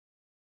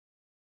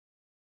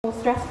more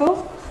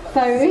stressful.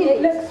 So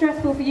it looks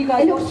stressful for you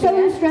guys. It looks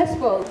so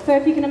stressful. So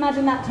if you can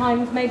imagine that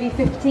times maybe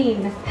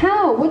 15.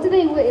 How? What do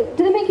they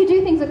make you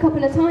do things a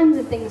couple of times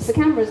and things for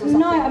cameras or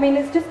something? No, I mean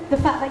it's just the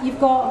fact that you've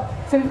got,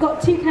 so we've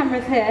got 2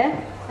 cameras here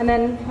and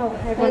then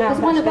everyone else.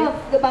 There's one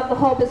above the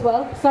hob as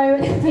well. So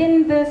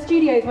in the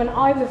studios when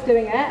I was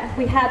doing it,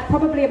 we had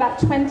probably about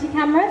 20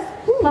 cameras,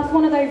 plus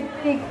one of those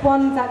big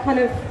ones that kind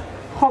of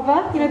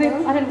hover, you know,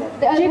 those, I don't know,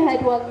 the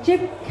overhead one.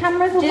 Jib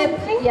cameras or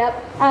something? Yep.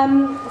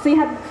 So you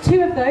had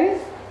 2 of those,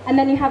 and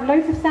then you have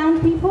loads of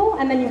sound people,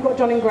 and then you've got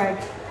John and Greg.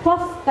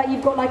 Plus that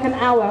you've got like an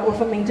hour or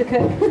something to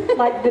cook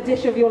like the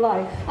dish of your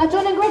life. Are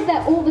John and Greg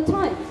there all the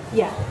time?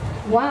 Yeah.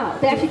 Wow.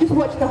 They actually just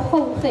watch the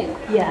whole thing?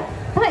 Yeah.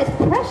 That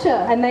is pressure.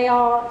 And they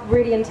are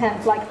really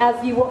intense. Like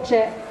as you watch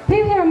it, who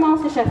here are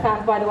Masterchef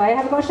fans, by the way?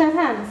 Have we got a show of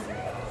hands?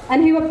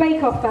 And who are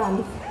Bake Off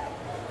fans?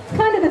 It's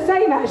kind of the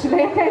same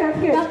actually. Okay, that's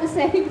good. About the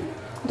same.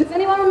 Does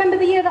anyone remember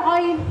the year that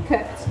I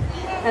cooked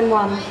and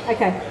won?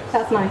 Okay,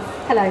 that's nice.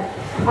 Hello.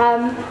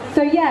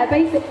 So yeah,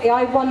 basically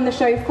I won the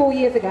show 4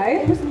 years ago.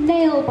 It was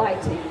nail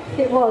biting.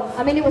 It was.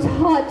 I mean, it was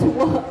hard to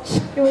watch.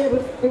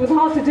 It was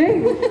hard to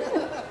do.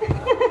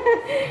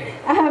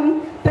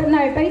 But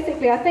no,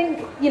 basically I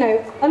think, you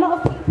know, a lot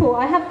of people,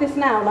 I have this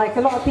now, like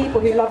a lot of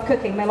people who love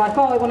cooking, they're like,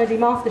 oh, I want to do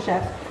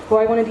Masterchef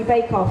or I want to do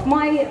Bake Off.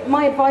 My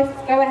advice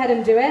is go ahead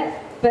and do it,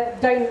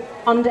 but don't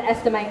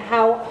underestimate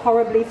how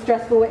horribly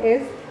stressful it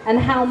is and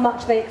how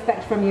much they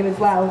expect from you as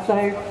well. So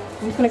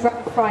I'm just going to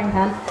grab the frying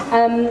pan.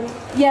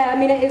 Yeah, I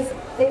mean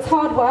it's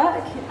hard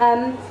work,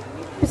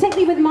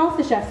 particularly with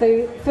Masterchef.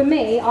 So for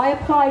me, I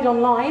applied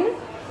online,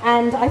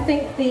 and I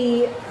think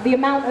the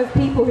amount of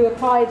people who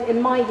applied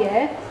in my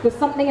year was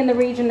something in the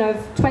region of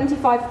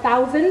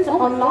 25,000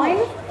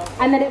 online,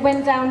 and then it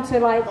went down to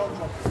like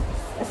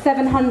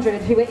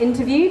 700 who were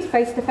interviewed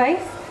face to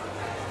face,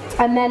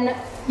 and then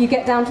you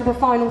get down to the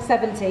final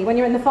 70. When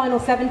you're in the final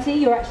 70,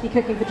 you're actually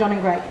cooking for John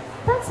and Greg.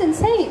 That's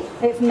insane.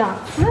 It's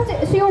nuts.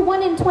 So you're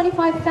 1 in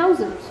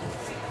 25,000.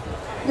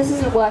 This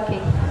isn't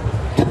working.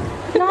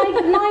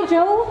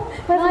 Nigel,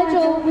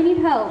 we need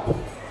help.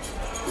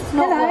 It's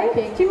not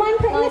working. Do you mind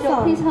putting this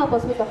on? Please help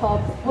us with the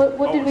hob.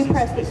 What did we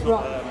press that's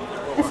wrong?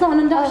 It's not an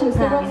induction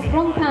pan. It's the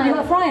wrong pan. You've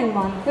got a frying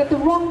one. We have the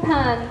wrong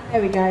pan.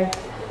 There we go.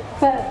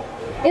 But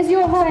is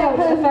your hob at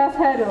home the first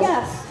hurdle?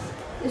 Gas?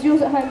 Is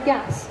yours at home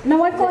gas?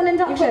 No, I've got an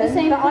induction, You've got the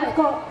same but type. I've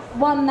got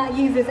one that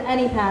uses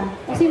any pan.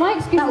 You see, my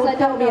excuse is I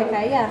don't be know.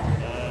 okay, yeah.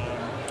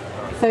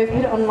 So put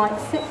it on like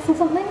 6 or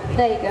something?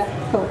 There you go.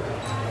 Cool.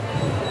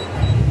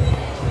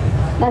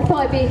 I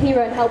thought I'd be a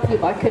hero and help you,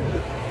 but I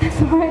couldn't.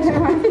 That's alright, don't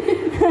worry.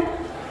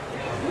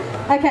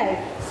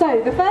 Okay,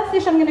 so the first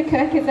dish I'm going to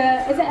cook is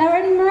are there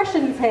any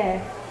Mauritians here?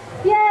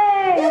 Yay!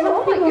 Yeah,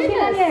 oh my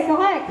goodness! Yeah,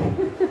 correct.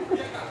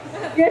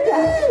 Good.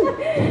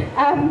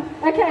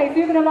 Okay, so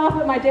you're going to laugh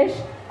at my dish.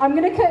 I'm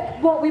going to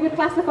cook what we would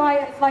classify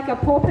as like a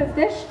pauper's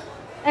dish.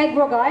 Egg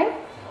rogai.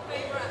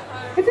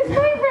 It's his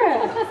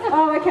favourite!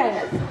 Oh,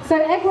 okay. So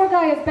egg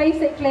rogai is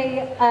basically,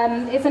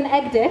 it's an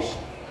egg dish,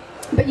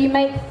 but you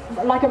make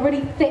like a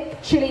really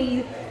thick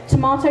chili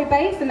tomato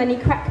base and then you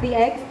crack the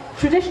eggs.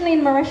 Traditionally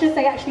in Mauritius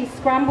they actually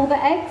scramble the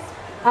eggs.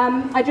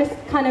 I just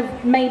kind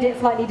of made it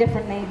slightly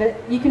differently, but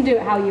you can do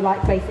it how you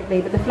like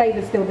basically, but the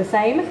flavour's still the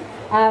same.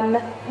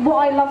 What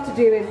I love to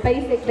do is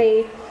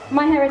basically,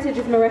 my heritage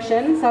is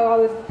Mauritian, so I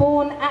was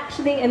born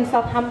actually in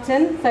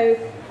Southampton, so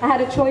I had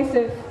a choice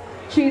of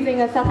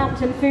choosing a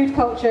Southampton food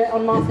culture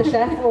on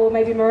Masterchef or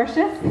maybe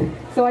Mauritius,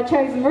 so I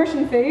chose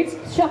Mauritian food.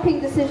 Shocking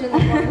decision.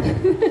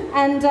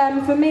 And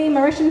for me,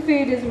 Mauritian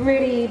food is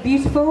really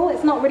beautiful.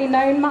 It's not really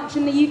known much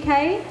in the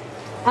UK,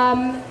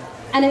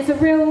 and it's a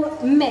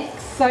real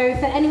mix. So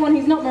for anyone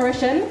who's not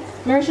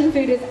Mauritian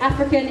food is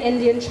African,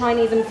 Indian,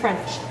 Chinese and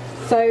French.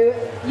 So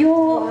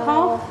you're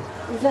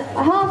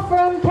half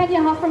from Kenya,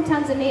 half from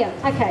Tanzania.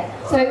 Okay,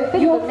 so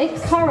your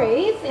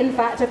curries, in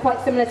fact, are quite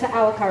similar to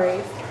our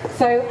curries.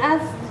 So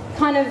as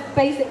kind of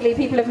basically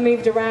people have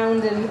moved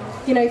around and,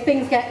 you know,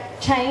 things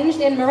get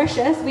changed. In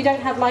Mauritius, we don't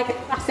have like a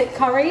classic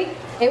curry.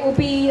 It will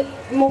be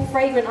more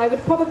fragrant. I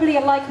would probably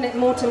liken it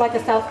more to like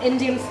a South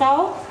Indian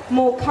style.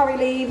 More curry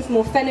leaves,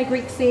 more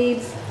fenugreek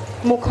seeds,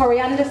 more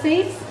coriander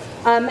seeds.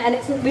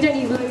 And we don't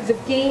use loads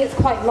of ghee, it's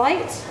quite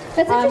light.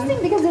 That's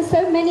interesting because there's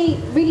so many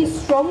really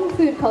strong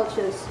food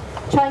cultures.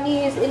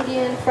 Chinese,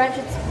 Indian, French,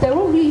 they're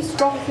all really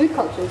strong food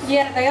cultures.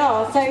 Yeah, they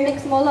are. So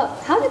mix them all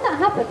up. How did that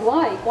happen?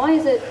 Why? Why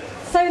is it?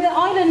 So the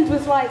island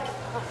was like,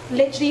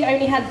 literally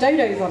only had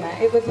dodos on it.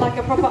 It was like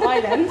a proper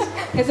island.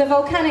 It's a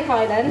volcanic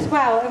island.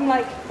 Wow, I'm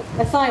like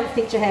a science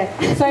teacher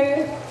here.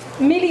 So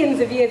millions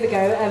of years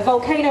ago, a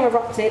volcano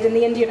erupted in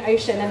the Indian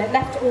Ocean and it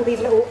left all these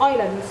little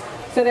islands.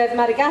 So there's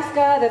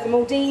Madagascar, there's the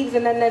Maldives,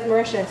 and then there's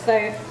Mauritius.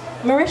 So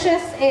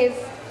Mauritius is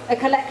a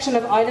collection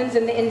of islands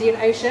in the Indian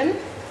Ocean,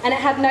 and it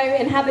had no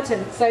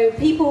inhabitants. So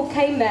people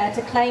came there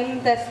to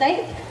claim their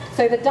stake.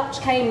 So the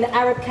Dutch came, the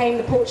Arab came,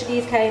 the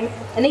Portuguese came,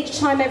 and each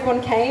time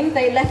everyone came,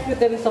 they left with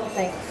them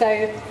something.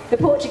 So the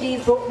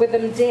Portuguese brought with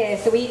them deer,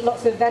 so we eat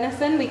lots of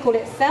venison, we call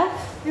it self.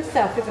 It's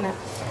self, isn't it?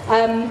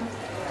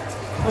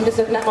 I'm just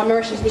looking at my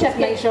Mauritius just to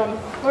make sure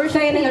I'm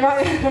saying it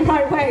the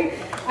right way.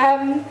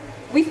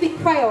 We speak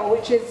Creole,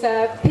 which is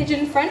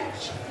Pidgin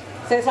French,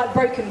 so it's like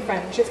broken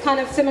French. It's kind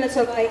of similar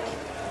to like,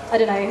 I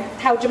don't know,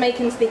 how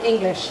Jamaicans speak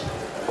English.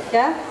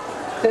 Yeah?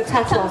 So it's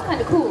That sounds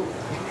kind of cool.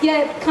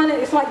 Yeah, kind of,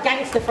 it's like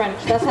gangster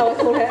French, that's how I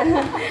call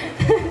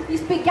it. Do you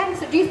speak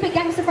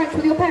gangster French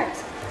with your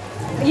parents?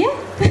 Yeah,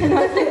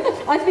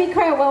 I speak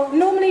Creole. Well,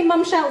 normally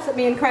Mum shouts at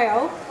me in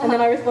Creole, and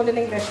then I respond in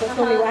English. That's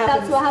normally what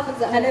happens. That's what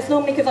happens. And it's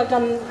normally because I've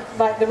done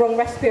like the wrong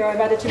recipe or I've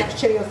added too much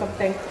chili or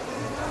something.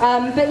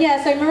 But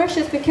yeah, so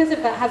Mauritius, because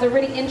of that, has a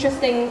really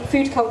interesting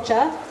food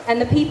culture,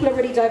 and the people are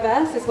really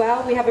diverse as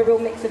well. We have a real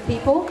mix of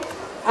people.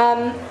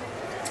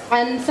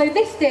 And so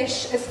this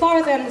dish, as far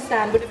as I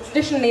understand, would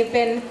traditionally have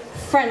been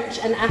French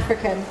and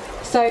African.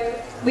 So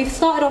we've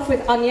started off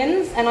with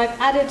onions, and I've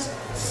added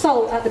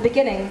salt at the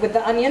beginning with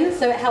the onions,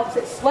 so it helps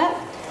it sweat,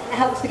 it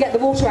helps to get the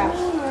water out.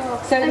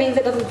 So it means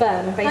it doesn't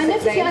burn, basically. I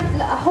noticed you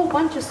add a whole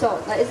bunch of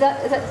salt. Like, is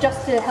that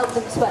just to help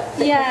them sweat?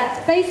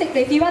 Yeah,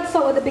 basically, if you add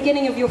salt at the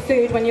beginning of your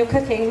food when you're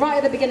cooking, right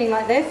at the beginning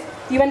like this,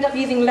 you end up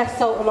using less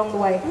salt along the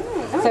way.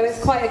 Nice. So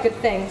it's quite a good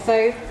thing.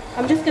 So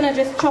I'm just going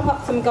to chop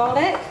up some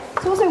garlic.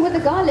 So also with the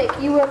garlic,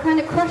 you were kind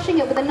of crushing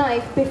it with a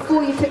knife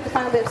before you took the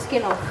final bit of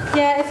skin off.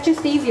 Yeah, it's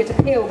just easier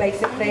to peel,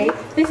 basically.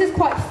 This is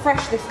quite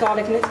fresh, this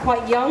garlic, and it's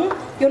quite young.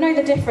 You'll know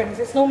the difference.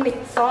 It's normally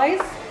its size,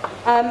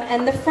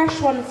 and the fresh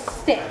ones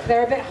stick.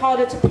 They're a bit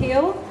harder to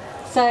peel.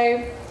 So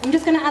I'm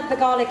just going to add the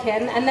garlic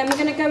in, and then we're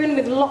going to go in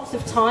with lots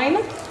of thyme.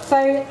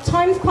 So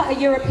thyme's quite a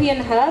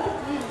European herb,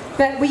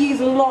 but we use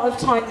a lot of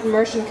thyme in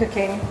Mauritian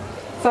cooking.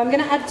 So I'm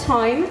going to add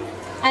thyme,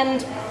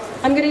 and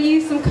I'm going to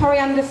use some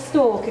coriander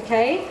stalk,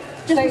 okay?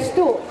 Just the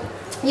stalk?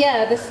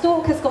 Yeah, the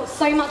stalk has got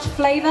so much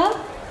flavour,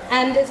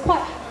 and it's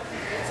quite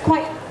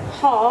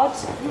hard,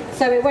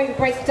 so it won't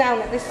break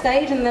down at this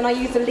stage, and then I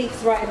use the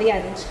leaves right at the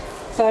end.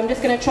 So I'm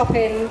just going to chop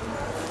in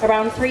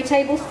around 3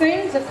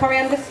 tablespoons of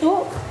coriander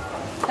stalk,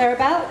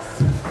 thereabouts.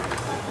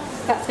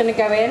 That's going to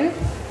go in.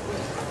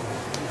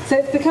 So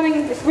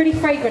it's really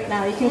fragrant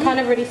now. You can kind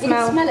of really smell. You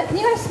can smell it. Can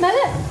you guys smell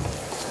it?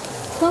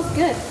 Smells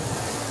good.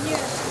 Yeah.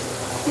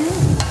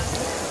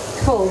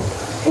 Cool.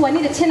 Oh, I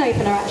need a tin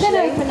opener actually.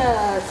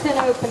 Tin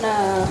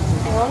opener.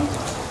 Hang on.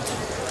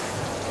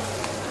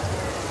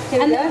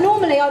 And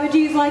normally I would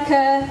use like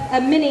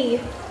a mini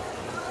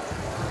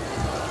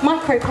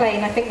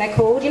microplane, I think they're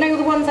called. You know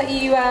the ones that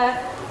you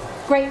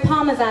grate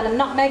parmesan and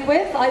nutmeg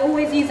with? I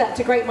always use that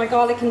to grate my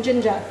garlic and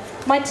ginger.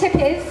 My tip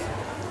is,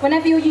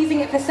 whenever you're using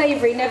it for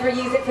savoury, never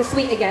use it for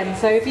sweet again.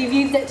 So if you've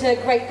used it to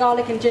grate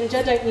garlic and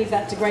ginger, don't use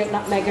that to grate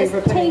nutmeg over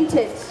a pudding. It's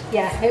tainted.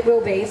 Yeah, it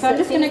will be. So I'm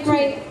just going to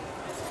grate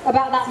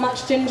about that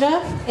much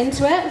ginger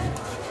into it.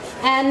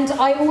 And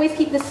I always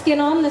keep the skin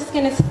on. The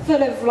skin is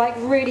full of like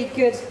really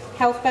good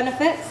health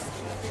benefits.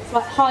 It's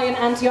like high in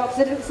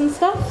antioxidants and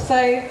stuff.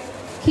 So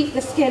keep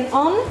the skin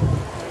on.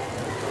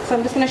 So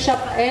I'm just going to shove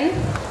that in.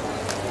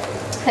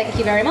 Thank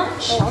you very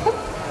much. You're welcome.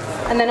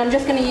 And then I'm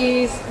just going to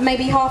use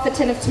maybe half a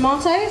tin of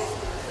tomatoes.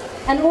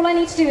 And all I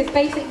need to do is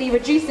basically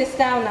reduce this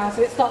down now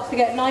so it starts to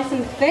get nice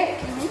and thick.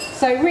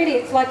 So really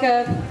it's like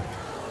a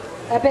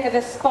bit of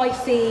a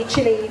spicy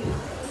chili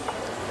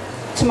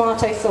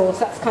tomato sauce.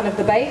 That's kind of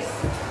the base.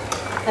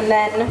 And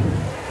then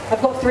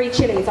I've got 3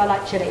 chilies. I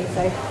like chili,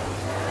 so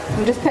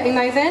I'm just putting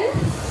those in.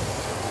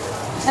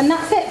 And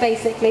that's it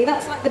basically.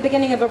 That's like the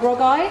beginning of a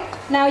rogai.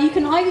 Now you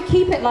can either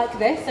keep it like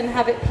this and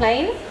have it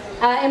plain.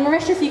 In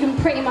Mauritius you can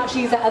pretty much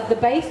use it as the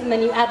base and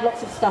then you add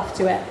lots of stuff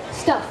to it.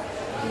 Stuff?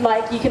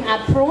 Like you can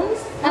add prawns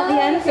at the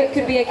end, so it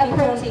could be a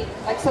protein,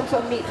 like some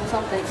sort of meat or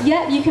something.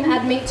 Yeah, you can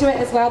add meat to it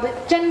as well,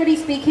 but generally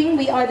speaking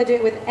we either do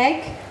it with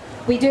egg,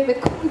 we do it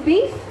with corned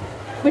beef,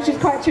 which is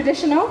quite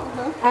traditional,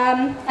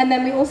 and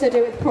then we also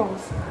do it with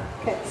prawns.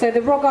 Okay. So the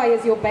rogai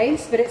is your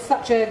base, but it's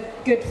such a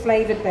good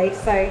flavoured base,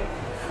 so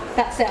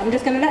that's it. I'm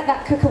just going to let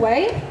that cook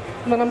away,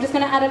 and then I'm just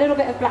going to add a little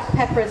bit of black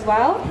pepper as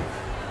well.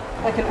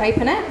 I can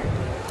open it,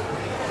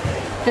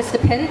 just a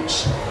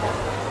pinch,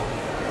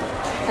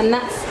 and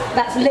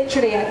that's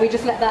literally it. We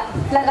just let that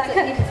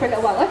cook for a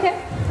little while. Okay.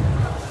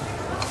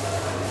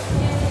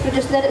 We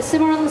just let it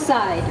simmer on the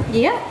side.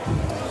 Yeah.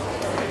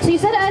 So you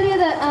said earlier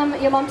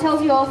that your mum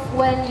tells you off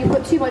when you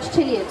put too much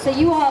chili in. So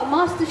you are a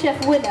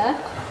Masterchef winner,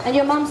 and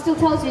your mum still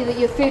tells you that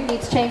your food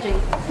needs changing.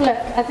 Look,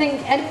 I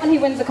think anyone who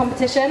wins a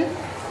competition,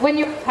 when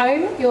you're at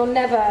home, you're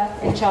never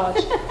in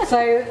charge.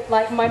 So,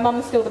 like, my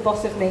mum's still the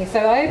boss of me. So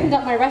I opened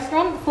up my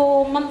restaurant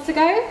 4 months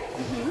ago.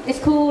 It's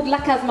called La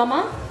Casa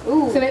Mama.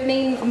 Ooh. So it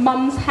means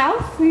mum's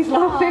house. He's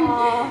laughing.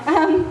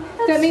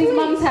 So it means sweet.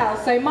 mum's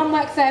house. So mum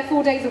works there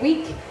 4 days a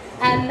week.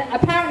 And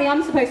apparently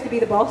I'm supposed to be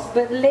the boss,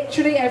 but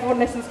literally everyone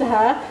listens to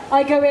her.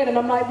 I go in and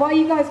I'm like, why are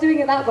you guys doing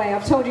it that way?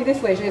 I've told you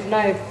this way. She goes,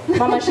 no,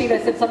 Mama Sheila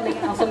said something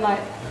else. I'm like,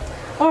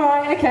 all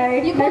right,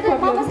 okay, You called it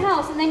Mama's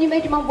house and then you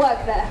made your mum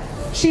work there.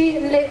 She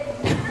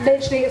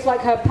literally, it's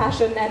like her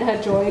passion and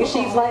her joy.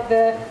 She's like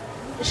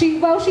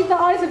she's the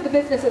eyes of the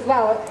business as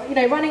well. You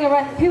know, running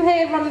who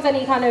here runs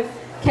any kind of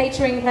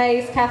catering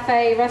place,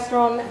 cafe,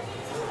 restaurant?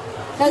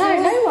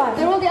 No, no one.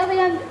 They're all the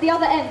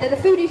other end. They're the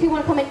foodies who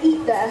want to come and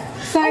eat there.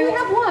 So we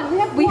have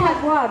one. We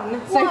had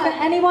one. So for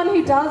anyone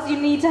who does, you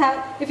need to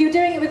have, if you're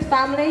doing it with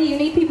family, you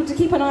need people to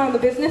keep an eye on the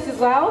business as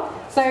well.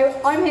 So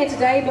I'm here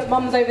today, but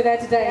Mum's over there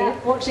today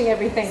watching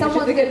everything.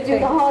 Someone's going to do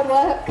the hard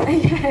work.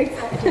 Yeah,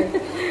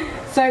 exactly.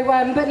 So,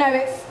 but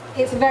no,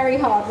 it's very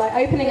hard. Like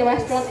opening a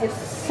restaurant is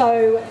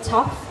so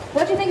tough.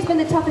 What do you think has been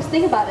the toughest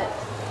thing about it?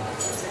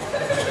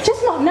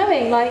 Just not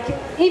knowing, like,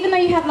 even though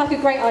you have like a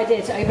great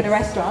idea to open a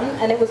restaurant,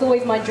 and it was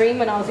always my dream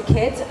when I was a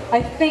kid,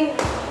 I think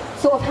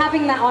sort of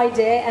having that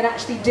idea and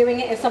actually doing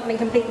it is something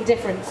completely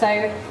different.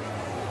 So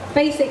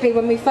basically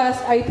when we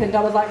first opened,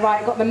 I was like, right,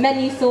 I've got the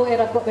menu sorted,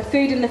 I've got the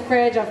food in the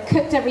fridge, I've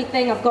cooked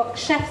everything, I've got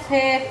chefs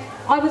here.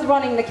 I was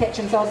running the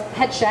kitchen, so I was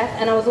head chef,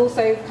 and I was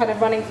also kind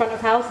of running front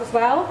of house as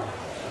well.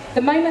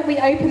 The moment we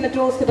opened the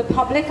doors to the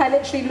public, I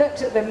literally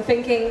looked at them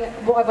thinking,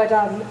 what have I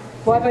done?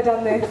 Why have I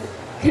done this?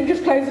 Can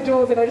just close the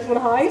doors and I just want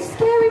to hide.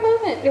 Scary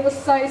moment. It was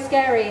so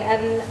scary,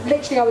 and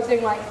literally I was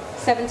doing like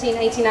 17,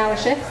 18-hour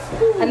shifts,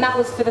 and that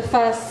was for the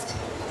first,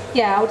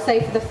 I would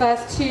say for the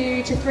first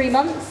 2 to 3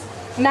 months.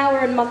 Now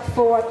we're in month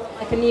 4,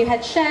 like a new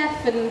head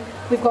chef, and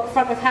we've got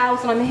front of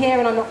house, and I'm here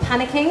and I'm not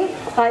panicking.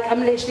 Like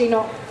I'm literally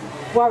not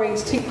worried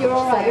too much. You're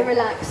alright, you're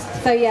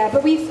relaxed. So yeah,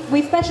 but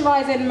we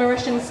specialise in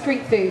Mauritian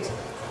street food.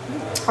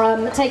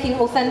 Taking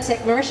authentic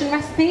Mauritian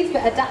recipes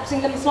but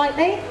adapting them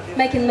slightly,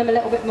 making them a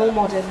little bit more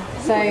modern.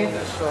 So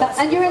that's.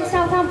 And you're in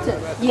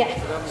Southampton?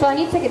 Yeah. So I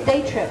need to take a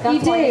day trip.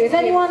 You do. Is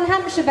anyone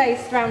Hampshire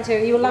based around here?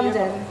 Are you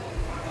London?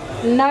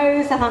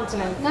 No Southampton.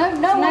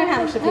 No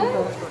Hampshire people.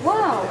 No?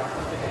 Wow.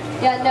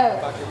 Yeah,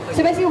 no.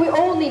 So basically we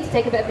all need to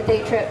take a bit of a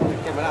day trip.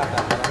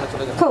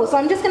 Cool, so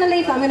I'm just going to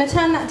leave that. I'm going to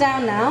turn that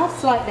down now,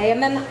 slightly,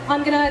 and then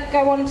I'm going to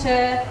go on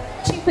to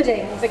 2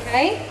 puddings,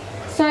 okay?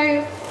 So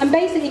I'm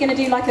basically going to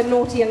do like a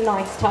naughty and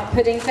nice type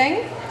pudding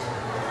thing.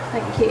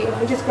 Thank you.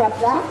 Let me just grab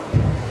that.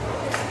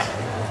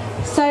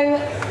 So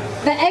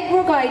the egg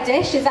rogai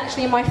dish is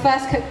actually in my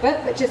first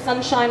cookbook, which is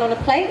Sunshine on a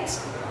Plate.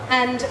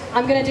 And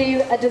I'm going to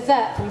do a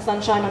dessert from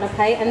Sunshine on a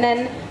Plate. And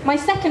then my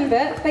second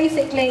book,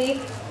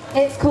 basically,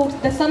 it's called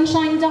The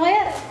Sunshine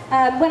Diet.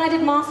 When I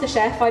did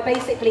Masterchef, I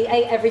basically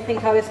ate everything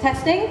I was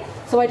testing,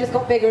 so I just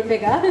got bigger and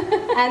bigger.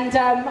 And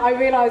I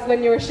realised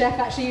when you're a chef,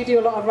 actually you do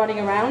a lot of running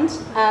around.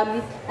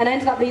 And I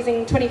ended up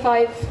losing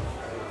 25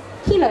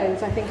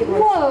 kilos, I think it was.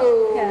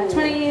 Whoa!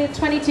 Yeah,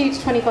 22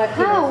 to 25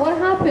 kilos. How? What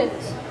happened?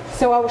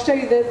 So I will show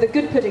you the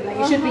good pudding that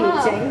you should be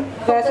eating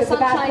versus the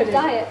bad pudding.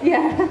 Diet.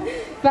 Yeah,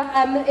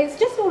 but it's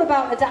just all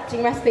about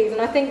adapting recipes,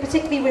 and I think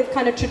particularly with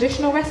kind of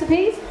traditional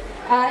recipes,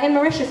 in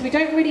Mauritius we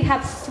don't really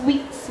have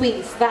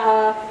sweets that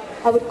are,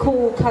 I would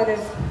call kind of,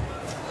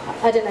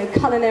 I don't know,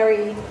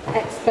 culinary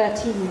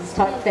expertise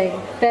type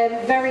thing.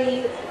 They're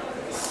very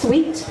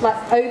sweet,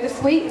 like over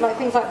sweet, like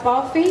things like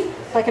barfi,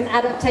 like an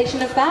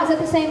adaptation of that. Is that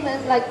the same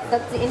as like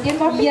that's the Indian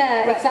barfi?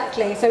 Yeah, right.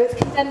 Exactly. So it's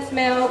condensed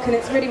milk and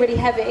it's really, really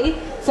heavy.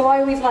 So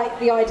I always like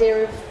the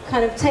idea of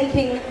kind of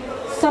taking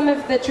some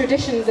of the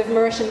traditions of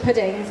Mauritian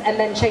puddings and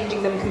then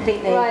changing them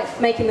completely,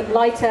 making them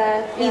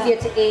lighter, easier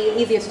to eat,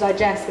 easier to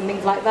digest and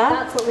things like that.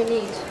 That's what we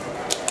need.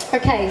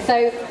 Okay,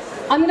 so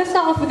I'm going to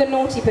start off with a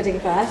naughty pudding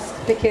first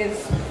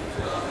because,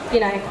 you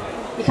know,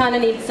 you kind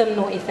of need some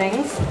naughty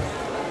things.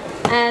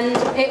 And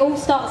it all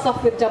starts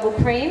off with double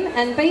cream,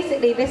 and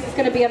basically this is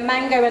going to be a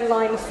mango and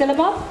lime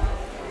syllabub.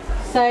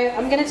 So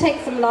I'm going to take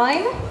some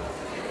lime.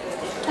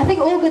 I think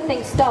all good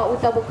things start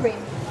with double cream.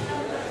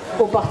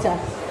 Or butter.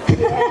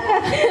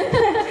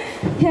 Yeah,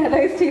 yeah,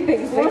 those 2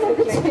 things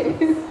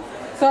basically.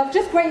 So I've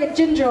just grated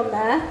ginger on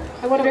there.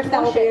 I wonder if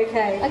that will be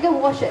okay. I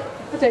can wash it.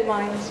 I don't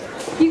mind.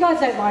 You guys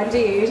don't mind, do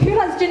you? Who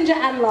likes ginger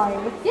and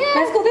lime? Yeah.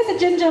 Let's call this a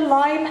ginger,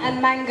 lime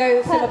and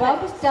mango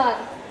syllabub. It's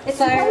done. It's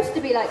supposed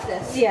to be like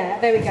this. Yeah,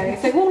 there we go.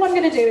 So all I'm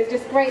going to do is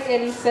just grate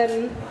in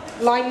some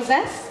lime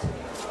zest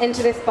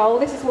into this bowl.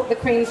 This is what the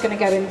cream's going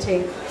to go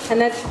into.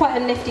 And there's quite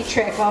a nifty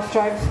trick after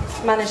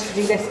I've managed to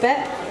do this bit.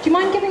 Do you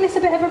mind giving this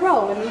a bit of a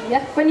roll?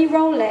 And when you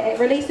roll it, it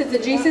releases the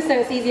juices, so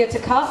it's easier to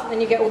cut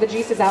and you get all the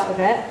juices out of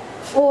it.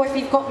 Or if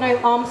you've got no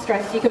arm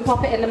strength, you can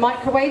pop it in the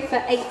microwave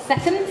for 8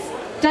 seconds.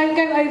 Don't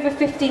go over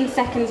 15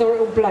 seconds or it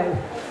will blow.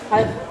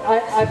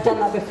 I've done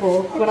that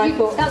before when I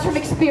thought... That's from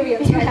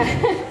experience,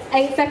 right?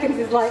 8 seconds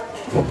is like,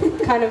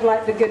 kind of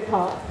like the good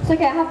part. It's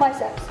okay, I have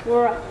biceps.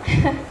 All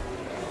right.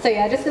 So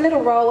yeah, just a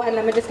little roll, and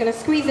then we're just going to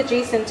squeeze the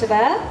juice into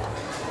there.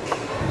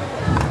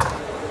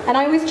 And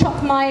I always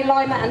chop my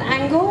lime at an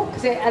angle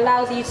because it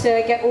allows you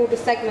to get all the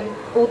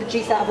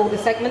juice out of all the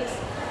segments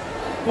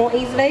more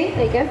easily.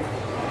 There you go.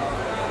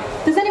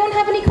 Does anyone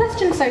have any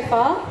questions so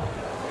far?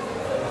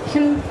 You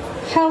can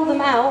hurl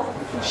them out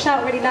and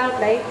shout really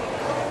loudly.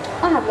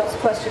 I have lots of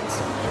questions.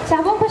 So I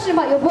have one question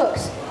about your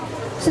books.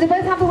 So they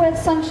both have the word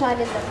sunshine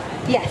in them?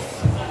 Yes.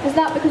 Is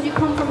that because you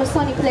come from a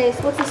sunny place?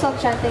 What's the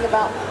sunshine thing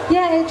about?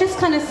 Yeah, it just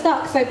kind of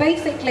stuck. So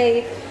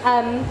basically,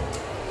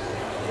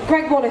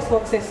 Greg Wallace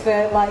wants this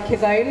for like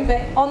his own,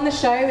 but on the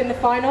show in the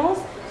finals,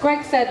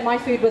 Greg said my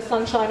food was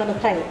sunshine on a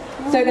plate.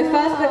 So the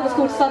first bit was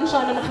called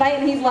sunshine on a plate,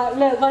 and he's like,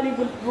 look,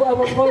 I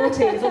want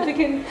royalties. I'm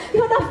thinking,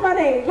 you've got enough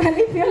money, like,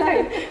 leave me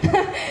alone.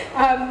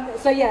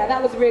 So yeah,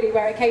 that was really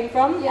where it came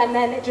from, and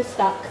then it just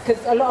stuck,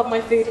 because a lot of my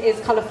food is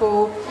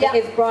colourful, it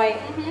is bright,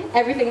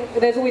 everything,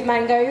 there's always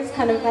mangoes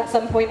kind of at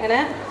some point in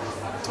it.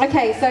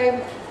 Okay, so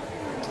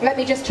let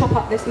me just chop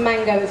up this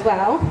mango as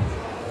well.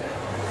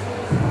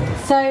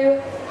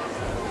 So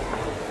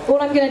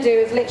all I'm going to do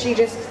is literally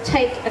just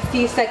take a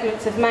few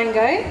segments of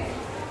mango,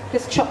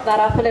 just chop that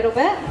up a little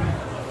bit.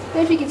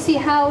 If you can see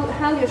how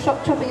you're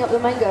chopping up the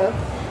mango.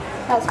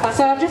 That's fascinating.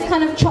 So I've just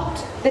kind of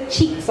chopped the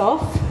cheeks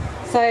off.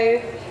 So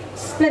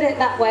split it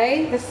that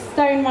way. The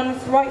stone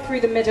runs right through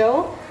the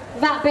middle.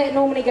 That bit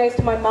normally goes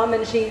to my mum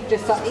and she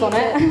just sucks on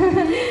it.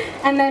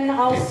 And then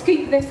I'll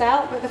scoop this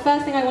out. But the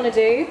first thing I want to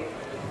do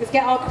is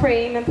get our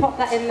cream and pop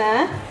that in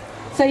there.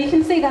 So you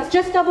can see that's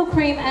just double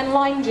cream and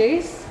lime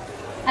juice.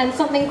 And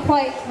something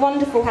quite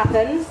wonderful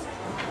happens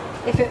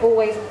if it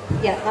always,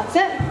 yeah, that's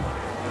it.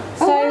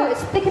 So wow,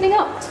 it's thickening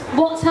up.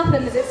 What's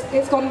happened is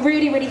it's gone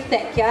really, really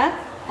thick,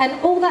 yeah? And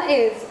all that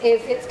is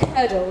it's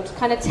curdled,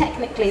 kind of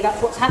technically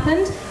that's what's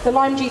happened. The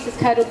lime juice has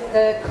curdled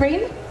the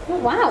cream. Oh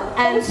wow,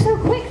 that was so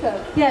quick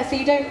though. Yeah, so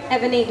you don't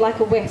ever need like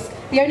a whisk.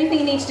 The only thing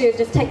you need to do is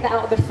just take that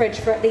out of the fridge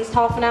for at least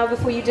half an hour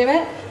before you do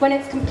it. When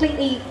it's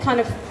completely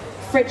kind of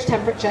fridge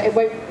temperature, it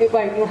won't,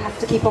 you'll have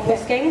to keep on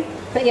whisking.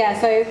 But yeah,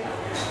 so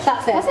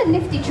that's it. That's a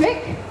nifty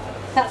trick.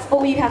 That's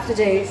all you have to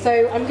do.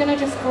 So I'm going to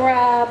just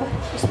grab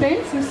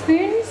some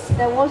spoons.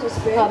 There was a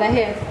spoon. Oh, they're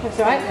here. That's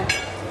all right.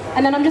 Yeah.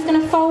 And then I'm just going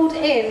to fold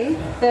in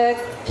the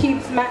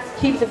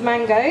cubes of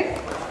mango.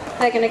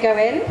 They're going to go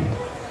in.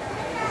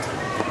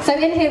 So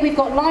in here we've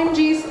got lime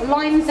juice,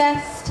 lime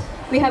zest,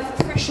 we have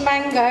fresh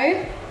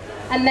mango,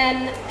 and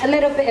then a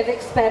little bit of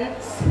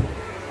expense.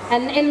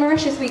 And in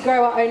Mauritius we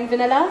grow our own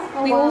vanilla.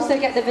 We also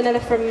get the vanilla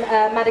from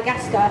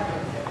Madagascar.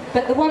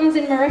 But the ones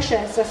in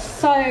Mauritius are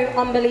so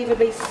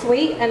unbelievably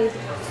sweet and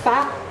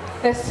fat.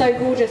 They're so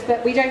gorgeous,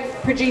 but we don't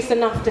produce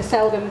enough to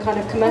sell them kind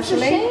of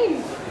commercially. That's a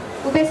shame.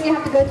 We'll basically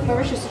have to go to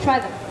Mauritius to try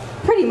them.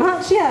 Pretty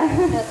much,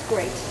 yeah. That's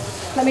great.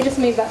 Let me just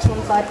move that to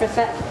one side for a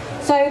sec.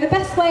 So the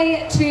best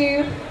way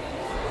to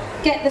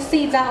get the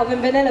seeds out of a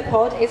vanilla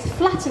pod is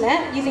flatten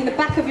it using the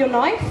back of your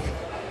knife.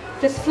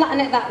 Just flatten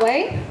it that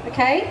way,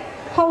 okay?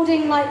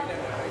 Holding like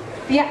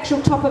the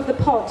actual top of the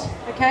pod,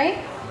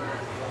 okay?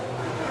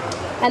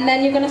 And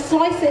then you're going to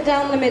slice it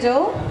down the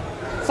middle,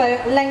 so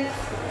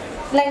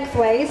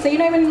lengthways. So you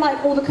know in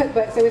like all the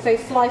cookbooks they would say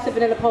slice a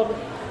vanilla pod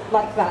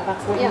like that,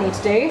 that's what you need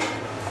to do.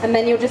 And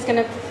then you're just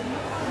going to,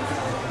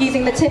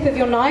 using the tip of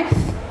your knife,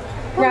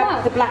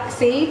 grab the black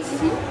seeds,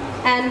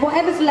 and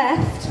whatever's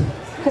left,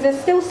 because there's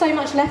still so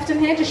much left in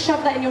here, just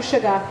shove that in your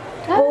sugar.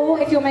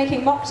 Or if you're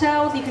making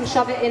mocktails, you can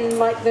shove it in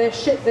like the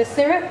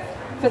syrup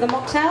for the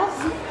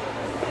mocktails.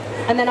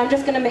 And then I'm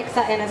just going to mix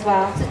that in as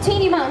well. It's a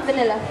teeny amount of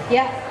vanilla.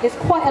 Yeah, it's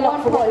quite a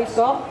lot for what we've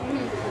got.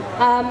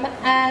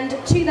 And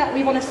to that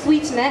we want to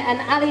sweeten it, and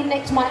Ali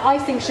nicked my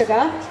icing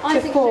sugar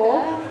to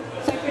 4.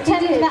 So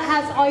pretend that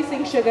has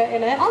icing sugar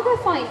in it. I'll go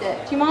find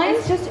it. Do you mind?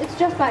 It's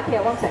just back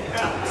here, one second.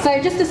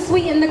 So just to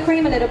sweeten the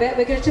cream a little bit,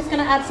 we're just going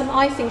to add some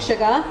icing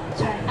sugar.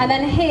 And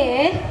then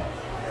here,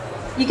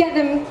 you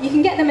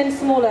can get them in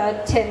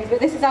smaller tins, but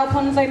this is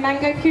Alfonso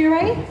mango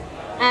puree.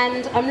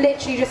 And I'm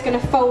literally just going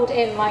to fold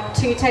in like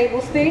 2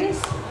 tablespoons.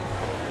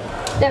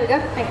 There we go,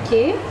 thank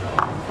you.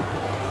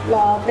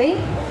 Lovely.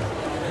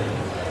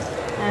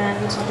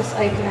 And I'll just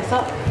open this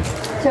up.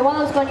 So while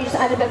I was gone, you just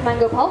added a bit of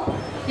mango pulp?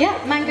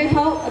 Yeah, mango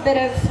pulp, a bit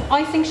of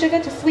icing sugar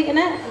to sweeten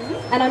it.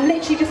 And I'm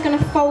literally just going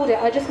to fold it.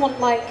 I just want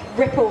like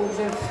ripples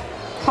of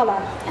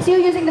colour. So you're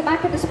using the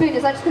back of the spoon,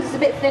 is that just because it's a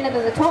bit thinner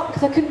than the top?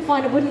 Because I couldn't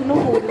find a wooden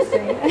normal with this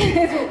thing.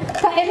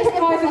 But it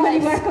surprises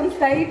when you work on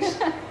stage.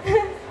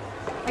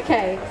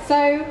 Okay,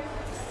 so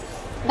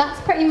that's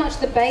pretty much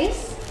the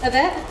base of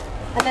it.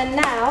 And then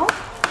now,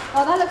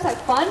 oh, that looks like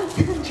fun.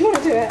 Do you want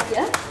to do it?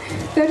 Yeah.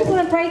 So I just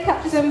want to break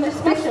up some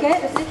biscuits.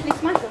 Just literally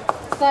smash them.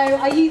 So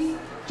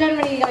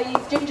generally I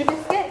use ginger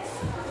biscuits.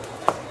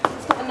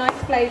 It's got a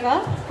nice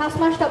flavour. How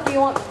smashed up do you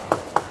want them?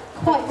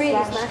 Quite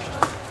really smashed.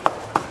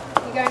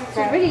 You're going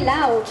for It's really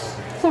loud.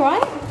 It's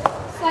alright.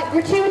 It's like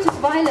gratuitous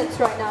violence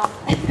right now.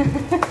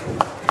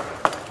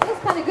 It's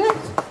kind of good.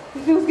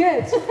 It feels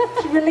good.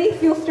 To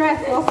relieve your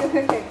stress whilst you're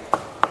cooking.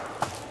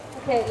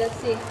 Okay, let's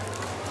see.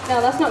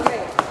 No, that's not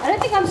great. I don't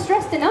think I'm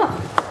stressed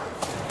enough.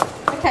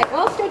 Okay,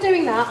 whilst you're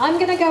doing that, I'm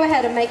going to go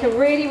ahead and make a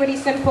really, really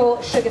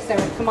simple sugar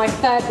syrup for my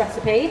third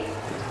recipe.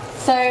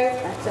 So,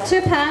 to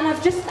a pan,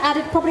 I've just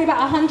added probably about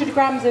 100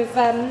 grams of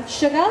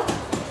sugar.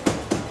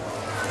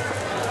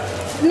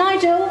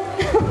 Nigel!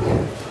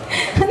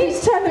 I need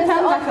to turn the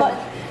pan back on.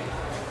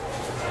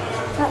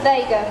 There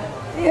you go.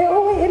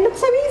 It looks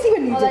so easy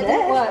when you did that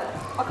didn't it. work.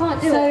 I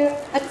can't do it.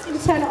 So, I just need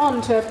to turn it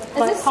on to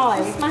like high.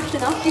 Is this smashed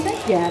enough, do you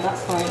think? Yeah,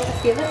 that's fine. Let's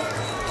feel it.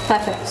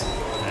 Perfect.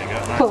 There you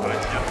go. Cool.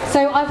 Nice, yeah. So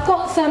I've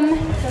got some.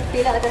 Let's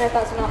feel it. I don't know if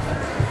that's enough.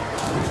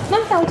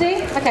 No, that'll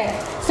do. Okay.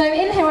 So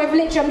in here,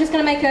 I'm just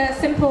going to make a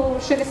simple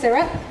sugar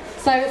syrup.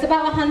 So it's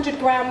about 100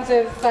 grams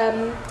of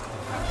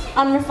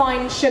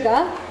unrefined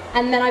sugar,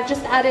 and then I've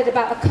just added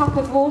about a cup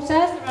of water,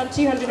 so around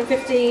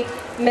 250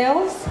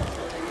 mils.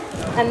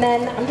 And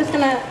then I'm just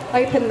going to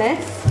open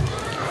this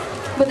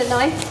with a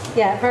knife.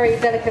 Yeah, very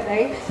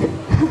delicately.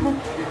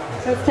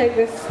 Let's take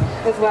this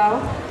as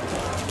well.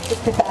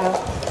 Just tip it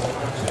out.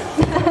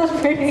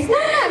 That's pretty.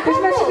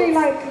 It's meant to be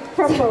like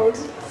crumbled.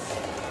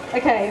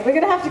 Okay, we're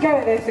going to have to go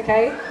at this,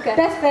 okay?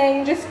 Best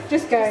thing,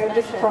 just go,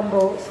 just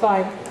crumble, it's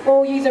fine.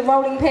 Or use a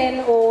rolling pin,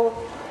 or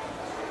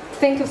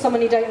think of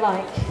someone you don't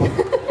like.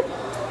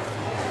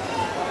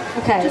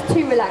 Okay. Just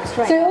too relaxed,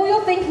 right? So all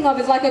you're thinking of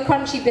is like a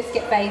crunchy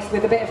biscuit base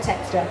with a bit of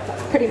texture.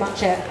 That's pretty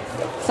much it.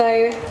 So.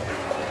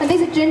 And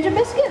these are ginger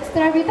biscuits, did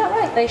I read that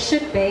right? They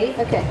should be.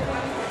 Okay.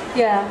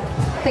 Yeah.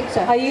 I think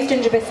so. I use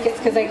ginger biscuits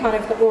because they kind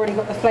of already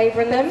got the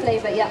flavour in them.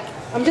 Flavour, yeah.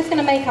 I'm just going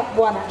to make up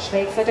one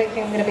actually, because I don't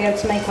think I'm going to be able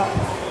to make up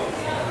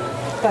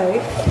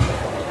both.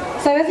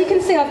 So as you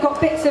can see, I've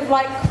got bits of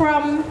like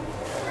crumb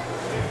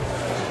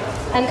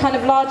and kind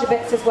of larger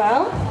bits as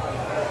well.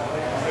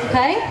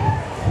 Okay?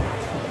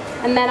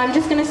 And then I'm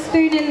just going to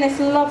spoon in this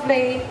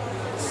lovely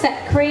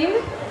set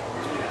cream,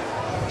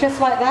 just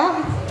like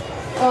that.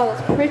 Oh,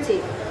 that's pretty.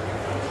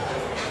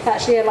 It's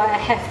actually like a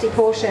hefty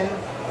portion.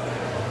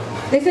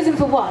 This isn't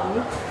for one.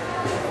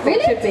 Really?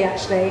 It should be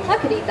actually. I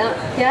could eat that.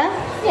 Yeah?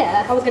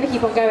 Yeah. I was going to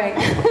keep on going.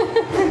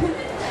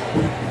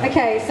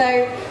 Okay, so,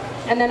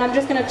 and then I'm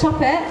just going to top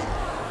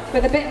it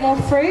with a bit more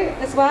fruit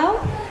as well,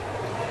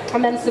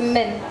 and then some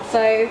mint.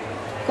 So,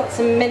 got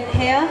some mint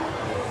here,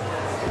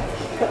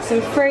 got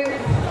some fruit,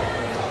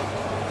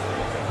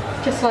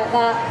 just like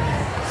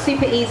that,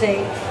 super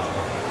easy.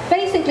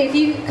 Basically,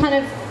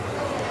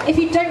 if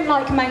you don't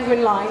like mango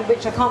and lime,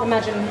 which I can't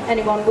imagine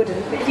anyone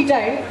wouldn't, but if you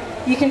don't,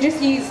 you can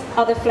just use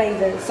other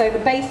flavours. So the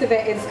base of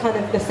it is kind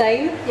of the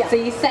same. Yeah. So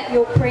you set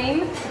your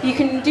cream. You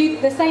can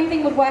do the same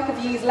thing would work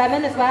if you use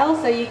lemon as well.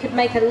 So you could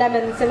make a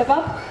lemon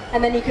syllabub,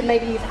 and then you could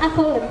maybe use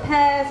apple and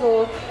pears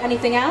or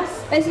anything else.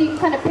 Basically, you can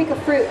kind of pick a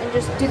fruit and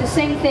just do the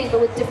same thing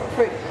but with different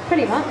fruit.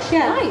 Pretty much,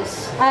 yeah.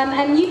 Nice.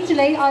 And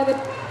usually I would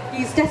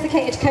use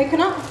desiccated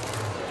coconut,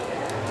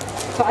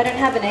 but I don't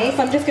have any,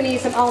 so I'm just going to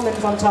use some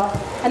almonds on top,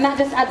 and that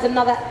just adds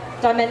another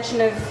dimension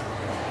of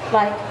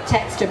like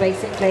texture,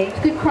 basically.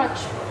 Good crunch.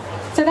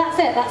 So that's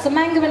it. That's a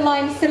mango and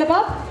lime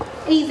syllabub.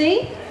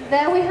 Easy.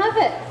 There we have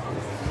it.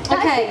 That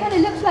Okay. actually kind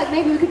of looks like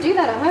maybe we could do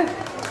that at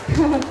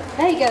home.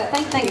 There you go.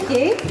 Thank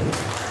you.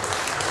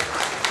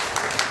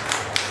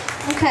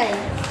 Okay.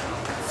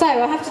 So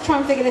I have to try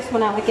and figure this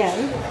one out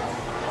again.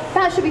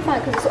 That should be fine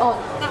because it's on.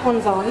 That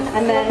one's on, and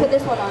And then then put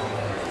this one on.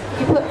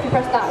 If you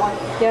press that one.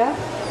 yeah.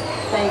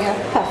 There you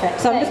go.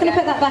 Perfect. So I'm There just you going to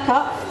go. put that back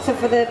up. So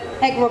for the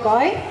egg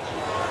rogai.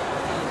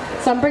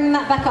 So I'm bringing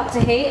that back up to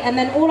heat, and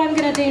then all I'm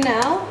going to do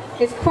now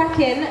is crack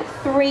in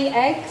 3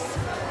 eggs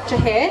to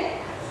here,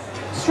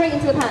 Straight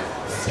into the pan.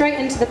 straight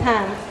into the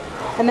pan,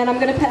 and then I'm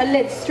going to put a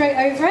lid straight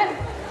over it.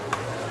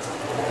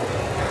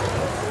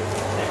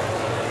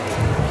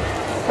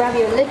 Grab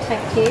your lid.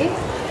 Thank you.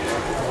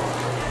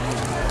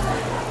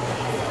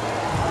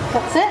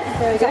 That's it.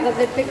 There we Is that go.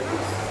 the big?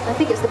 I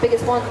think it's the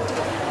biggest one.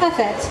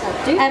 Perfect.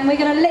 That'll do. And we're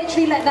going to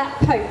literally let that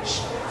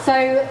poach.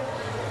 So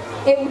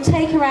it will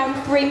take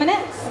around 3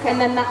 minutes, and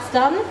then that's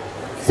done.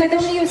 So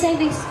normally you were saying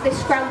they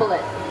scramble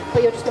it,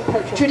 but you're just going to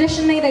poach it.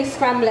 Traditionally, they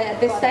scramble it at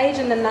this stage,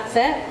 and then that's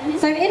it.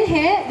 So in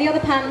here, the other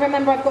pan,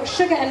 remember I've got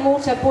sugar and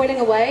water boiling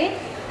away,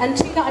 and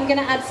to that I'm going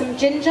to add some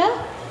ginger,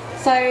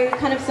 so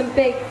kind of some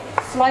big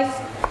sliced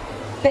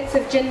bits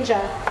of ginger.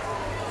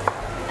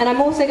 And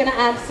I'm also going to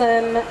add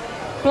some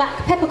black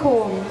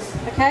peppercorns,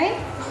 okay?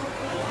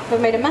 So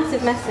I've made a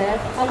massive mess here.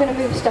 I'm going to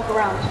move stuff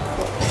around.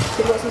 So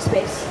you've got some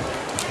space.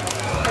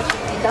 I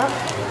should need that.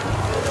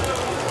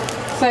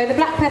 So the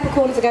black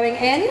peppercorns are going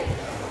in,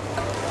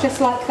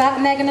 just like that,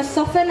 and they're going to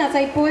soften as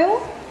they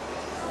boil.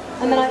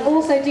 And then I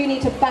also do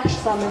need to bash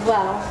some as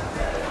well.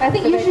 I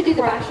think So you they should do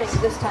the crack.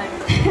 bashing this time.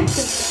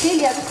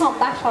 Clearly I just can't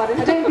bash hard I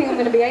enough. don't think I'm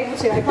going to be able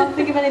to. I can't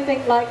think of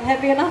anything like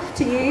heavy enough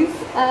to use.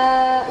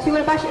 So you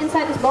want to bash it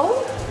inside this bowl?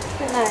 I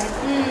don't know.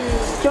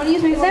 Do you want to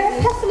use maybe Is there one a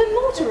of these- pestle and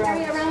mortar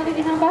carry it around? around in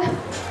your handbag?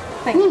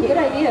 Thank you. Good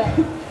idea.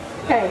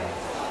 Okay.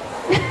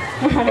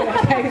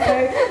 Right, okay,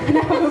 so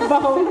now the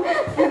bowl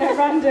in a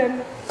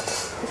random.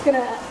 It's gonna.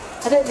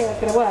 I don't think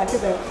that's gonna work,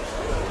 is it?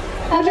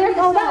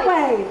 Oh, that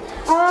way.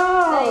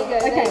 Oh. There you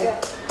go. Okay. There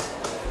you go.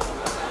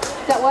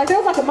 That one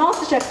feels like a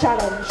Masterchef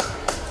challenge.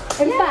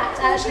 In fact,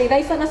 actually,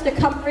 they sent us to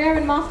Cookery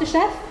in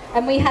Masterchef,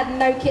 and we had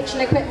no kitchen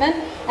equipment.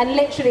 And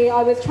literally,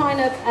 I was trying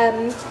to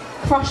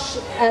crush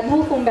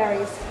hawthorn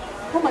berries.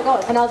 Oh my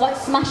god! And I was like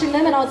smashing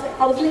them, and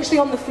I was literally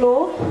on the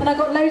floor. And I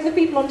got loads of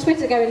people on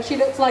Twitter going, "She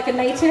looks like a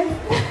native."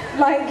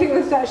 Like it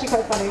was actually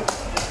quite funny.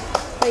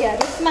 But yeah,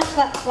 just smash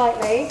that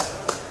slightly.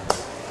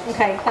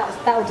 Okay,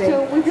 that'll do.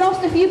 So we've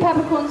lost a few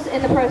peppercorns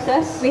in the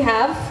process, We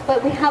have.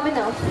 but we have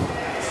enough.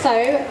 So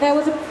there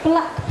was a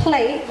black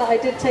plate that I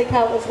did take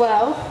out as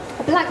well.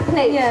 A black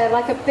plate. Yeah,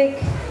 like a big,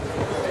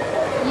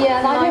 Yeah,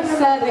 I nice don't remember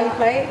serving that.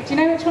 plate. Do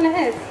you know which one it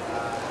is?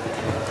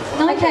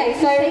 No, Okay,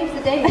 it so- saves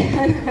the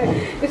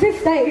day. This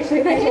is staged,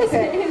 so they It is, look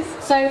it it. is.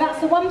 So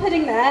that's the one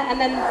pudding there, and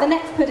then the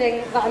next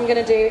pudding that I'm going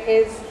to do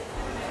is,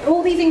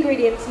 all these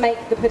ingredients make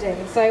the pudding.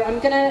 So I'm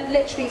going to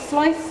literally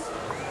slice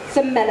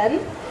some melon,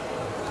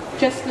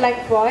 just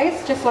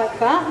lengthwise, just like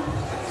that.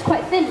 It's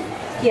quite thin.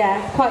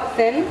 Yeah, quite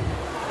thin.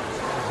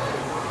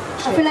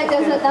 I feel like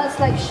that's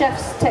like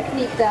chef's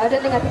technique there. I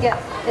don't think I could get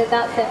it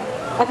that thin.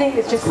 I think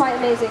it's just quite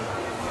amazing.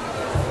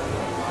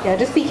 Yeah,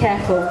 just be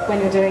careful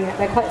when you're doing it.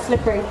 They're quite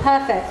slippery.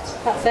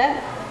 Perfect. That's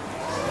it.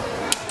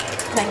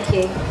 Thank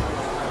you.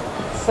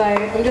 So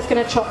I'm just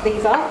going to chop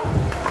these up.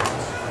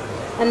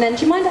 And then,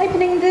 do you mind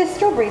opening the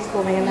strawberries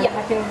for me? And then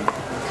I can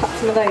cut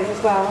some of those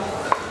as well.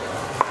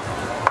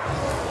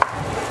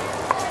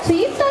 So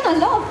you've done a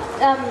lot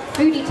of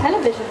foodie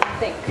television, I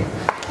think.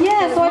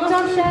 Yeah, so I've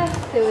done...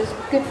 Masterchef, there was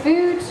good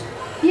food.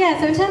 Yeah,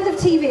 so in terms of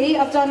TV,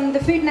 I've done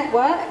the Food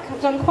Network.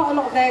 I've done quite a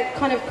lot of their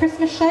kind of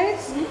Christmas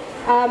shows.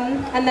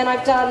 And then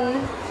I've done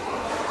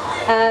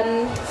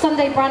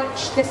Sunday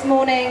Brunch this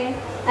morning.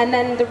 And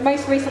then the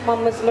most recent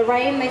one was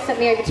Lorraine. They sent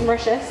me over to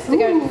Mauritius to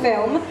go and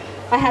film.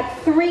 I had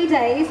 3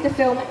 days to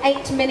film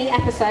 8 mini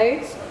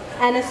episodes.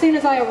 And as soon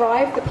as I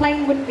arrived, the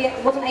plane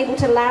wasn't able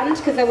to land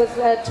because there was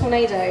a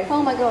tornado.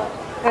 Oh my god.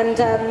 And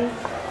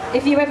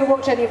if you ever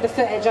watch any of the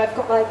footage, I've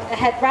got like a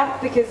head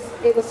wrap because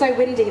it was so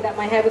windy that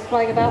my hair was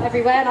flying about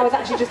everywhere and I was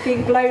actually just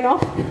being blown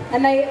off.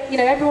 And they, you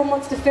know, everyone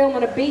wants to film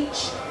on a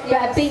beach,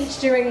 but a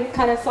beach during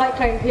kind of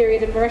cyclone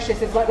period in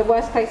Mauritius is like the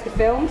worst place to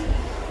film.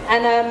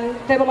 And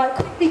they were like,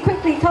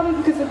 quickly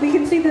come, because we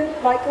can see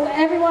that like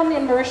everyone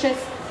in Mauritius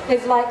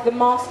is like the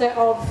master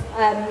of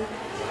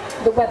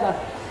the weather.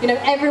 You know,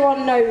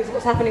 everyone knows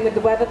what's happening with the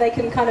weather. They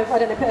can kind of, I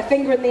don't know, put a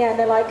finger in the air and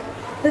they're like,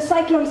 the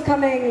cyclone's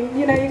coming,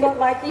 you know, you've got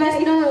like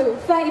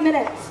 30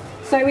 minutes.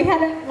 So we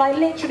had like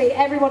literally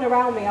everyone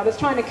around me. I was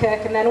trying to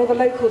cook and then all the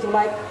locals were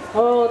like,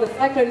 oh, the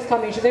cyclone's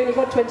coming, she's only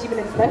got 20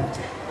 minutes left.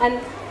 And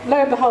lo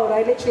and behold,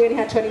 I literally only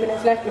had 20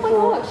 minutes left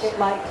before it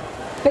like...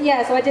 But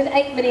yeah, so I did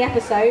 8 mini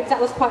episodes. That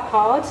was quite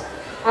hard.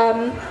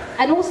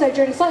 And also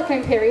during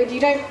cyclone period,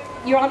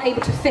 you aren't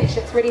able to fish.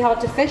 It's really hard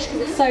to fish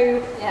because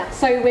it's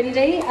so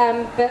windy.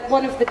 But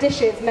one of the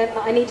dishes meant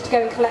that I needed to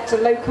go and collect a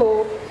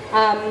local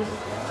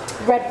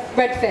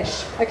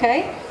redfish,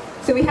 okay?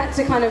 So we had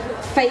to kind of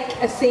fake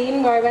a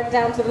scene where I went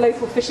down to the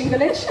local fishing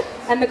village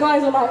and the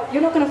guys were like,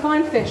 you're not going to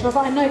find fish. And I was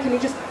like, I know, can you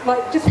just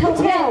help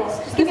me out?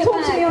 Just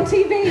talk to me on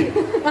TV.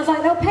 I was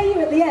like, they'll pay you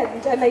at the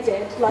end. And they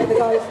did, like the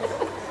guys.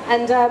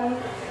 And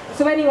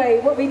so anyway,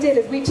 what we did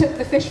is we took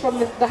the fish from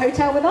the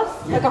hotel with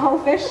us, like a whole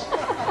fish.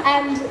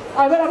 And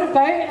I went on a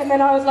boat and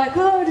then I was like,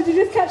 oh, did you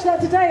just catch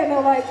that today? And they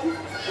were like,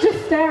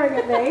 just staring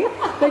at me.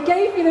 They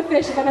gave me the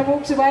fish and then I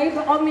walked away,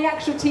 but on the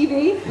actual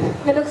TV,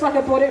 it looks like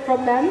I bought it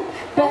from them.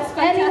 But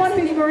anyone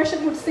who's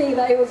Mauritian would see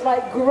that it was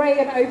like grey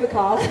and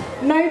overcast.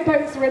 No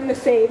boats were in the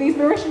sea. These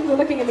Mauritians were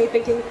looking at me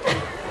thinking,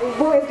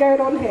 what is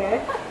going on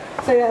here?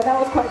 So yeah, that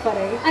was quite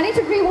funny. I need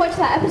to rewatch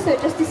that episode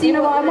just to see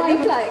what it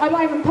looked like. I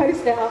might even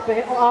post it up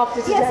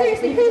after today. Yeah,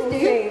 seriously, please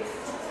do.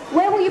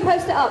 Where will you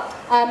post it up?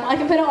 I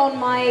can put it on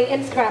my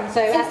Instagram, so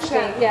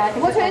actually, yeah. I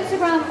can What's your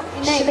Instagram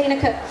name? Shelina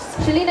Cooks.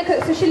 Shelina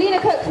Cooks. So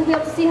Shelina Cooks will be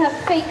able to see her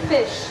fake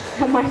fish.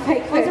 My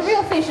fake fish. Well, it's a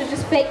real fish, it's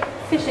just fake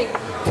fishing.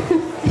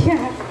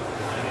 Yeah.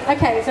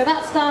 Okay, so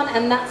that's done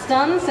and that's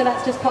done, so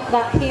let's just pop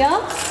that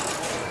here.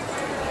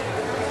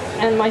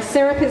 And my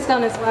syrup is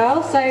done as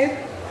well, so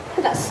look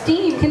at that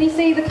steam. Can you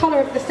see the colour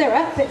of the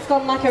syrup? It's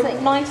gone like a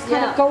nice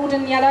kind of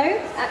golden yellow.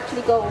 It's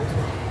actually gold.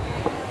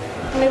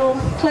 A little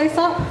close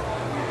up.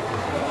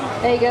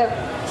 There you go.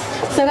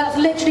 So that's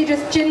literally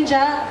just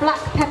ginger, black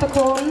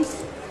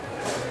peppercorns,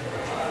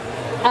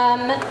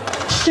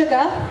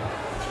 sugar,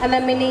 and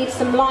then we need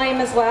some lime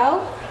as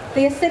well.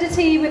 The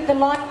acidity with the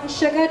lime and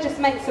sugar just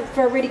makes it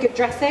for a really good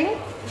dressing.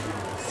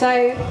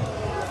 So,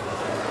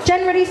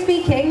 generally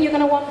speaking, you're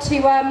going to want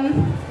to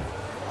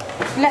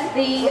let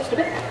the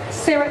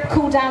syrup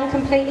cool down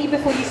completely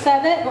before you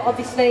serve it, but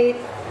obviously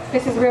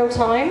this is real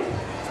time.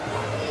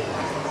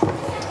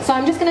 So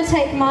I'm just going to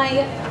take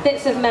my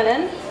bits of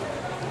melon.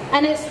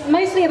 And it's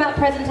mostly about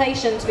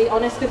presentation, to be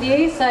honest with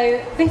you.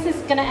 So this is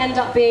going to end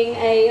up being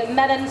a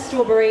melon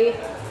strawberry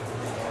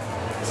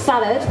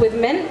salad with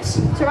mint.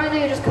 So right now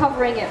you're just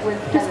covering it with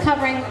melon. Just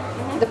covering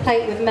the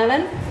plate with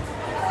melon.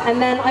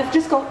 And then I've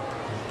just got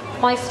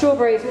my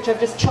strawberries, which I've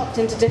just chopped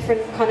into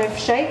different kind of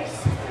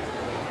shapes.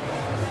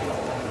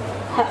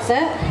 That's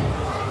it.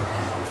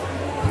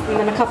 And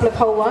then a couple of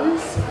whole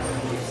ones.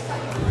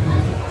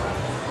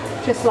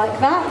 Just like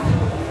that.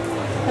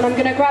 And I'm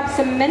going to grab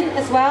some mint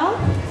as well.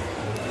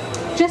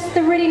 Just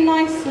the really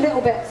nice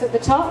little bits at the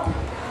top,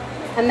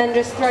 and then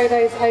just throw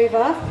those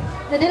over.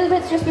 The little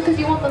bits just because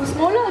you want them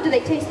smaller, or do they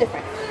taste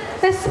different?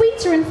 They're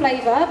sweeter in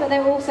flavour, but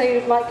they're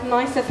also like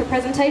nicer for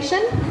presentation.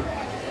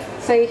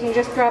 So you can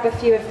just grab a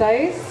few of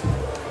those,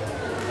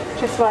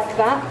 just like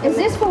that. Is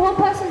this for one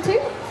person too?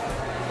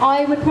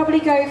 I would probably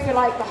go for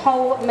like the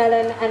whole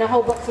melon and a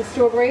whole box of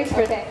strawberries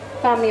for a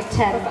family of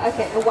 10.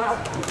 Okay, oh wow.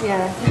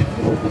 Yeah.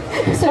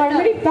 So I'm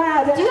really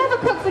bad. Do you ever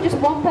cook for just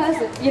one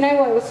person? You know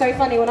what, it was so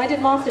funny, when I did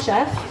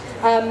Masterchef,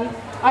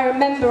 I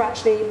remember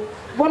actually,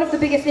 one of the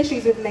biggest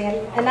issues with me,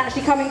 and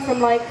actually coming from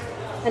like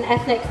an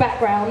ethnic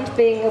background,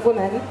 being a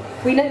woman,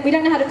 we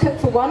don't know how to cook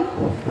for one,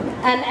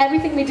 and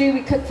everything we do,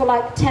 we cook for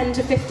like 10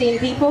 to 15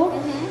 people.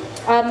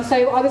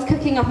 So I was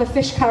cooking up a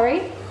fish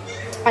curry,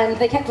 and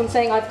they kept on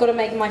saying I've got to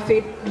make my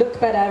food look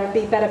better and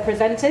be better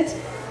presented.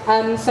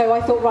 So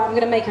I thought, right, I'm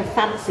going to make a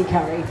fancy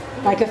curry,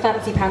 like a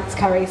fancy pants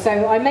curry.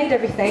 So I made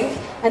everything,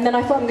 and then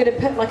I thought I'm going to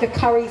put like a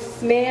curry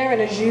smear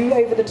and a jus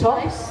over the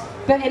top. Nice.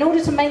 But in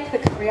order to make the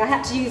curry, I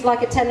had to use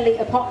like a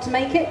 10-litre pot to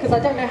make it, because I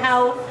didn't know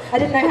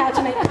how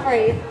to make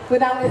curry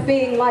without it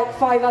being like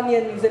 5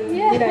 onions and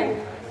you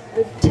know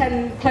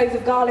 10 cloves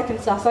of garlic and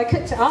stuff. So I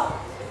cooked it up,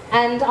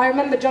 and I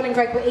remember John and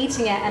Greg were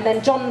eating it, and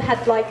then John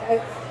had like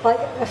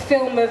a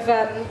film of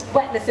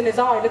wetness in his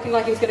eye, looking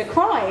like he was going to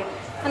cry.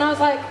 And I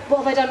was like, what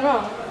have I done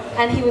wrong?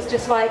 And he was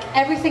just like,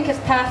 everything is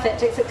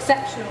perfect, it's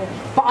exceptional,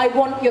 but I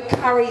want your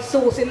curry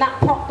sauce in that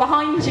pot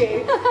behind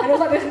you. And it was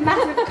like this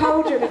massive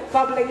cauldron of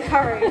bubbling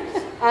curry.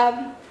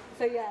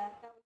 So yeah.